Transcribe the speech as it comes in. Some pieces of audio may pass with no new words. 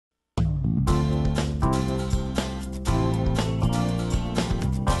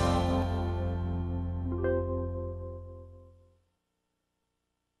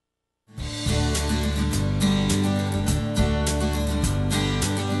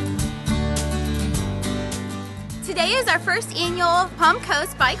today is our first annual Palm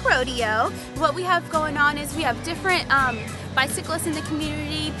Coast Bike Rodeo. What we have going on is we have different bicyclists in the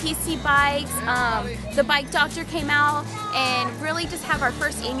community, PC bikes, the bike doctor came out, and really just have our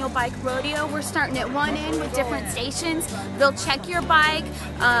first annual bike rodeo. We're starting at one end with different stations. They'll check your bike,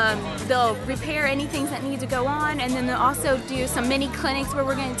 they'll repair anything that need to go on, and then they'll also do some mini clinics where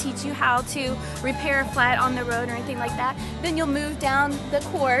we're going to teach you how to repair a flat on the road or anything like that. Then you'll move down the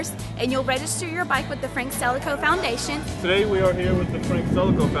course and you'll register your bike with the Frank Selico Foundation. Today we are here with the Frank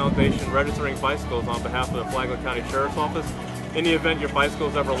Selico Foundation registering bicycles on behalf of the Flagler County Sheriff's Office. In the event your bicycle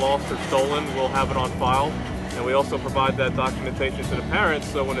is ever lost or stolen, we'll have it on file. And we also provide that documentation to the parents,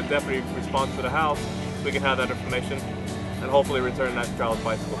 so when a deputy responds to the house, we can have that information and hopefully return that child's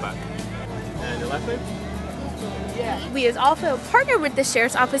bicycle back. And your last name? Yeah. We have also partnered with the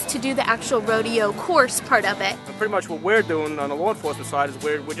Sheriff's Office to do the actual rodeo course part of it. And pretty much what we're doing on the law enforcement side is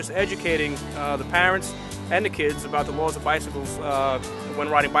we're just educating the parents and the kids about the laws of bicycles when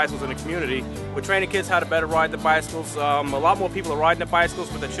riding bicycles in the community. We're training kids how to better ride the bicycles. A lot more people are riding the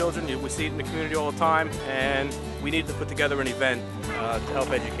bicycles with their children. We see it in the community all the time, and we need to put together an event to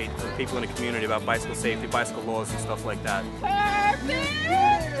help educate the people in the community about bicycle safety, bicycle laws, and stuff like that.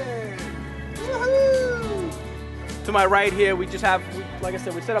 To my right here, we just have, like I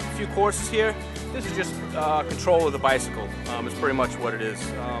said, we set up a few courses here. This is just control of the bicycle. It's pretty much what it is.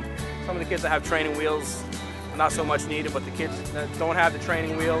 Some of the kids that have training wheels, not so much needed, but the kids that don't have the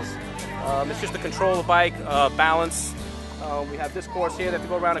training wheels, it's just the control of the bike, balance. We have this course here, they have to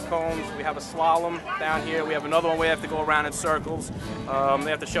go around in cones. We have a slalom down here. We have another one where they have to go around in circles. They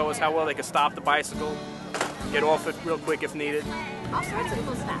have to show us how well they can stop the bicycle, get off it real quick if needed. All sorts of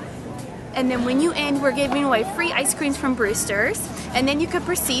cool stuff. And then when you end, we're giving away free ice creams from Brewster's, and then you could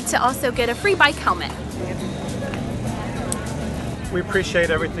proceed to also get a free bike helmet. We appreciate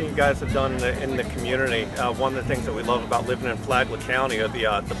everything you guys have done in the community. One of the things that we love about living in Flagler County are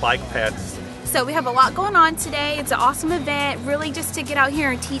the bike paths. So we have a lot going on today. It's an awesome event, really just to get out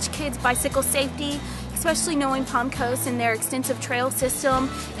here and teach kids bicycle safety, especially knowing Palm Coast and their extensive trail system,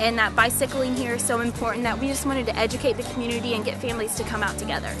 and that bicycling here is so important that we just wanted to educate the community and get families to come out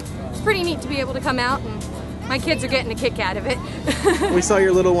together. It's pretty neat to be able to come out, and my kids are getting a kick out of it. We saw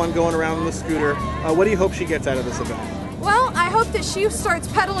your little one going around on the scooter. What do you hope she gets out of this event? Well, I hope that she starts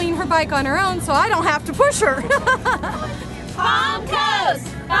pedaling her bike on her own so I don't have to push her. Palm Coast,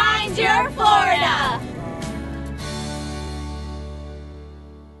 find your Florida!